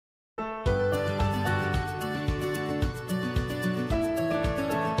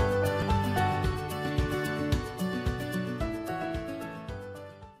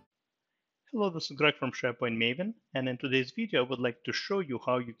Hello, this is Greg from SharePoint Maven, and in today's video, I would like to show you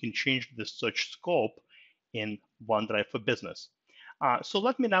how you can change the search scope in OneDrive for Business. So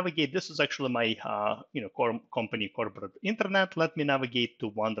let me navigate. This is actually my company corporate internet. Let me navigate to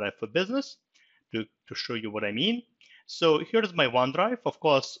OneDrive for Business to show you what I mean. So here's my OneDrive. Of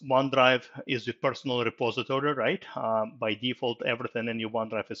course, OneDrive is your personal repository, right? By default, everything in your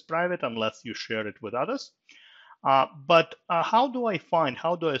OneDrive is private unless you share it with others. But how do I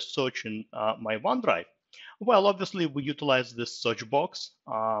search in my OneDrive? Well, obviously, we utilize this search box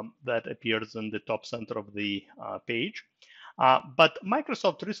that appears in the top center of the page. But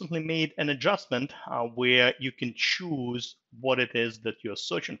Microsoft recently made an adjustment where you can choose what it is that you're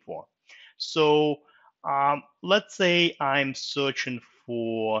searching for. So let's say I'm searching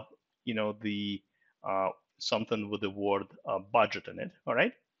for, the something with the word budget in it. All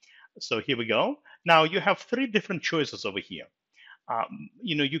right. So here we go. Now you have three different choices over here.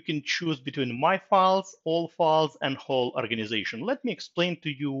 You can choose between my files, all files, and whole organization. Let me explain to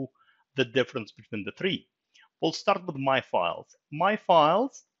you the difference between the three. We'll start with my files. My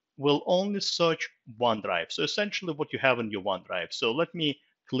files will only search OneDrive. So essentially what you have in your OneDrive. So let me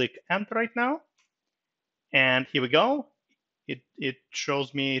click enter right now. And here we go. It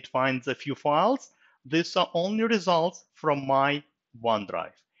shows me, it finds a few files. These are only results from my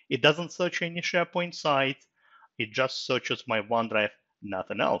OneDrive. It doesn't search any SharePoint sites. It just searches my OneDrive,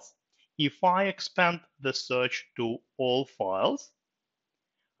 nothing else. If I expand the search to all files,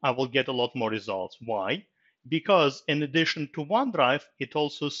 I will get a lot more results. Why? Because in addition to OneDrive, it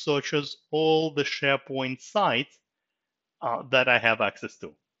also searches all the SharePoint sites that I have access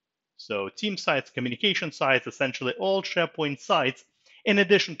to. So team sites, communication sites, essentially all SharePoint sites in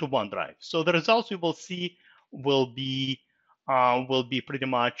addition to OneDrive. So the results you will see will be pretty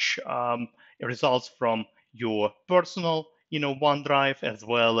much results from your personal, OneDrive as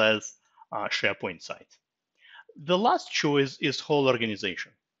well as SharePoint sites. The last choice is whole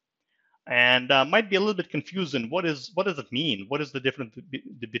organization, and might be a little bit confusing. What does it mean? What is the difference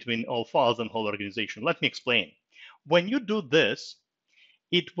between all files and whole organization? Let me explain. When you do this,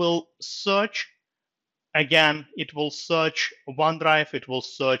 it will search again, it will search OneDrive, it will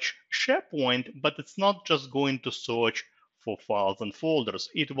search SharePoint, but it's not just going to search for files and folders.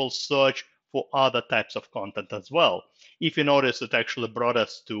 It will search for other types of content as well. If you notice, it actually brought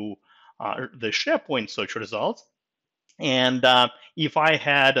us to the SharePoint search results. And if I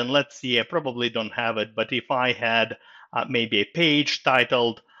had, and let's see, I probably don't have it, but if I had maybe a page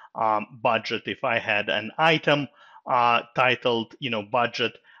titled budget, if I had an item titled,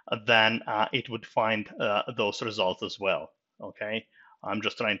 budget, then it would find those results as well. Okay, I'm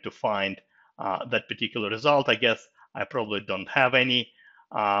just trying to find that particular result. I guess I probably don't have any.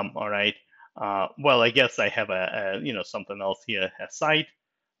 All right. Well, I guess I have something else here, a site.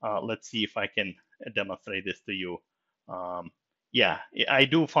 Let's see if I can demonstrate this to you. Yeah, I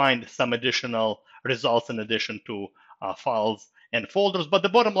do find some additional results in addition to files and folders. But the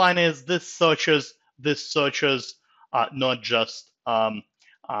bottom line is this searches not just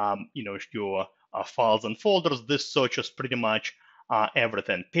your files and folders. This searches pretty much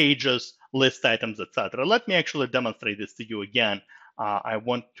everything: pages, list items, etc. Let me actually demonstrate this to you again. I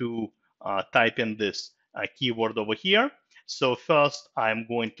want to type in this keyword over here. So first, I'm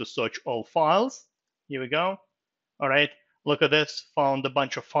going to search all files. Here we go. All right, look at this. Found a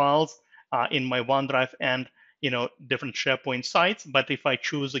bunch of files in my OneDrive and different SharePoint sites. But if I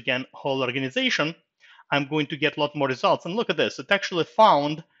choose again whole organization, I'm going to get a lot more results. And look at this. It actually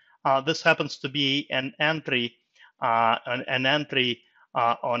found this happens to be an entry an entry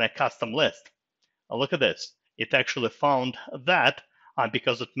on a custom list. Look at this. It actually found that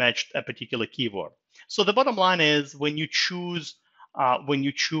because it matched a particular keyword. So the bottom line is when you choose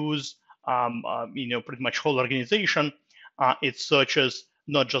pretty much whole organization, it searches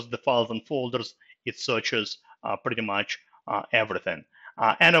not just the files and folders, it searches pretty much everything.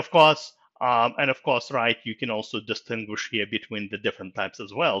 And of course, right, you can also distinguish here between the different types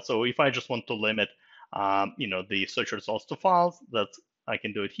as well. So if I just want to limit, the search results to files, I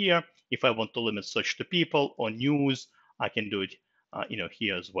can do it here. If I want to limit search to people or news, I can do it,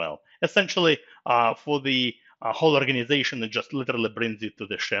 here as well. Essentially, for the whole organization, it just literally brings you to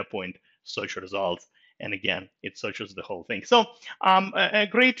the SharePoint search results. And again, it searches the whole thing. So a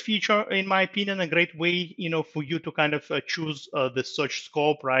great feature, in my opinion, a great way, for you to kind of choose the search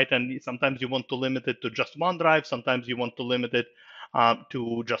scope, right? And sometimes you want to limit it to just OneDrive. Sometimes you want to limit it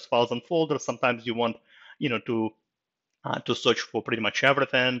to just files and folders. Sometimes you want, to search for pretty much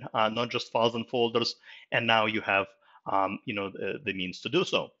everything, not just files and folders. And now you have, the means to do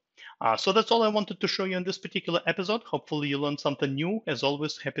so. So that's all I wanted to show you in this particular episode. Hopefully you learned something new. As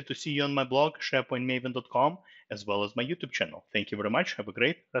always, happy to see you on my blog, sharepointmaven.com, as well as my YouTube channel. Thank you very much. Have a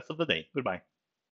great rest of the day. Goodbye.